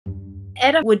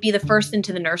Etta would be the first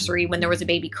into the nursery when there was a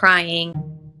baby crying.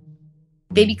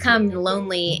 They become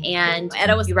lonely, and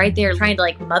Etta was right there trying to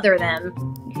like mother them.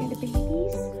 You hear the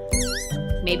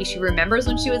babies? Maybe she remembers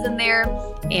when she was in there,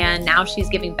 and now she's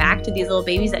giving back to these little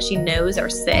babies that she knows are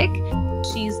sick.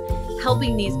 She's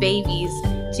helping these babies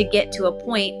to get to a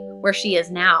point where she is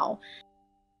now.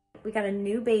 We got a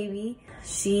new baby.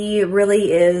 She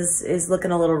really is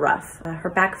looking a little rough. Her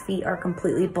back feet are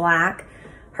completely black.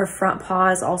 Her front paw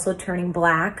is also turning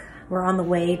black. We're on the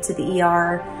way to the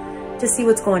ER to see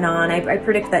what's going on. I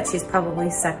predict that she's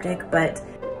probably septic, but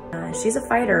she's a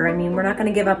fighter. I mean, we're not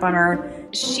gonna give up on her.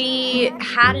 She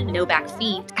had no back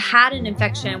feet, had an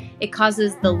infection. It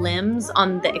causes the limbs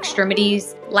on the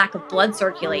extremities, lack of blood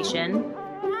circulation.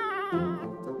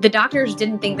 The doctors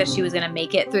didn't think that she was gonna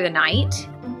make it through the night.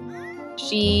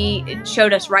 She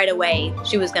showed us right away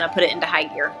she was gonna put it into high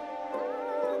gear.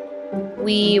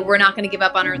 We were not gonna give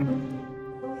up on her.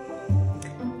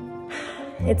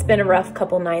 It's been a rough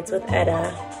couple nights with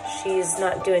Etta. She's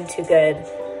not doing too good.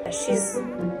 She's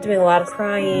doing a lot of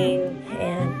crying,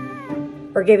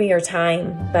 and we're giving her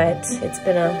time, but it's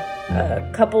been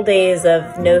a couple days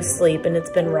of no sleep, and it's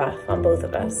been rough on both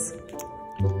of us.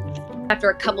 After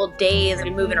a couple of days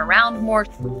and moving around more,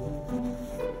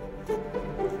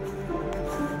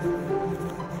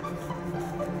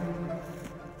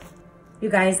 you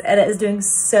guys, Etta is doing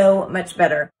so much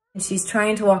better. She's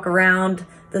trying to walk around.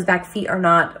 Those back feet are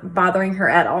not bothering her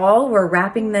at all. We're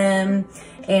wrapping them,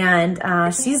 and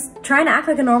she's trying to act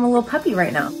like a normal little puppy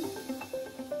right now.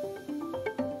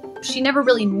 She never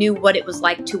really knew what it was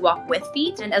like to walk with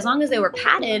feet, and as long as they were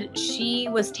padded, she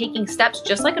was taking steps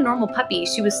just like a normal puppy.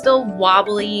 She was still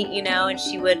wobbly, you know, and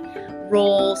she would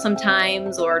roll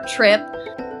sometimes or trip.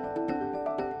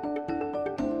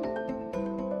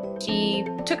 She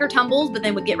took her tumbles, but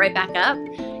then would get right back up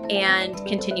and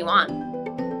continue on.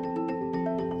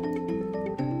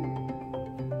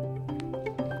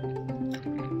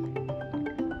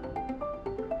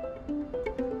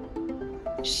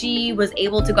 She was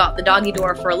able to go out the doggy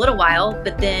door for a little while,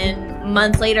 but then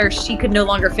months later, she could no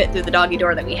longer fit through the doggy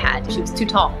door that we had. She was too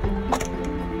tall.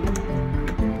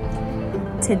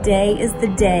 Today is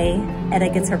the day Etta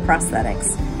gets her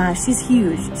prosthetics. She's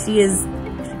huge. She is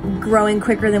growing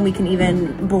quicker than we can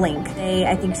even blink.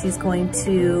 I think she's going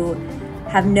to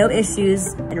have no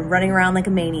issues and running around like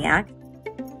a maniac.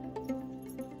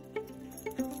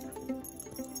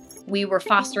 We were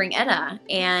fostering Etta,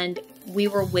 and we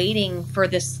were waiting for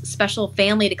this special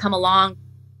family to come along.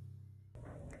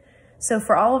 So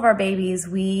for all of our babies,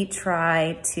 we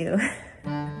try to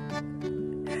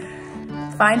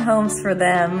find homes for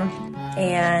them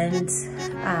and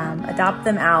adopt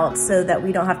them out so that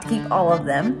we don't have to keep all of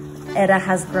them. Etta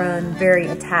has grown very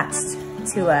attached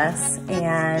to us,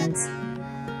 and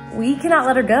we cannot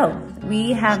let her go.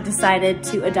 We have decided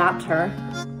to adopt her.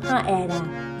 Hi,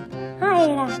 Etta. Hi,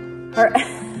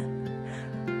 Etta.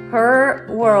 Her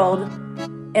world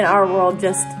and our world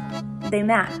just, they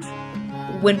match.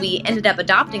 When we ended up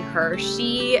adopting her,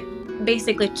 she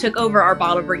basically took over our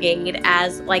bottle brigade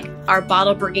as like our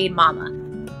bottle brigade mama.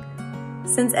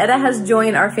 Since Etta has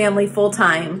joined our family full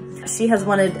time, she has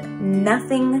wanted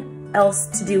nothing else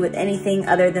to do with anything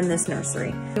other than this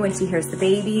nursery. When she hears the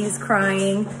babies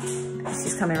crying,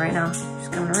 she's coming right now. She's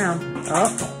coming around.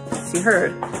 Oh, she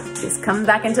heard. She's coming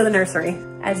back into the nursery.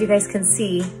 As you guys can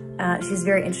see, she's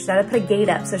very interested. I put a gate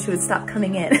up so she would stop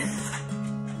coming in.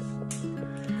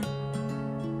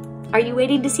 Are you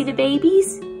waiting to see the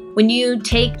babies? When you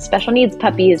take special needs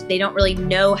puppies, they don't really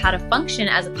know how to function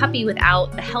as a puppy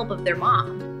without the help of their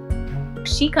mom.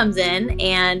 She comes in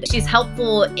and she's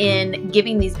helpful in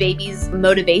giving these babies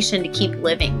motivation to keep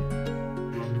living.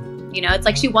 You know, it's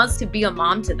like she wants to be a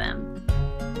mom to them.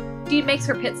 She makes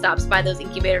her pit stops by those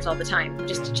incubators all the time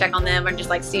just to check on them and just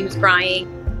like see who's crying.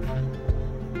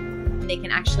 They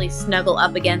can actually snuggle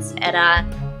up against Etta.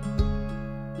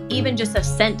 Even just a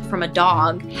scent from a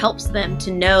dog helps them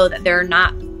to know that they're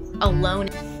not alone.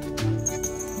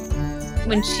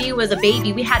 When she was a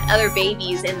baby, we had other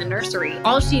babies in the nursery.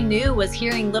 All she knew was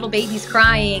hearing little babies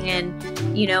crying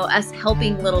and, you know, us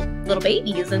helping little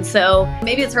babies. And so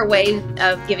maybe it's her way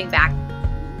of giving back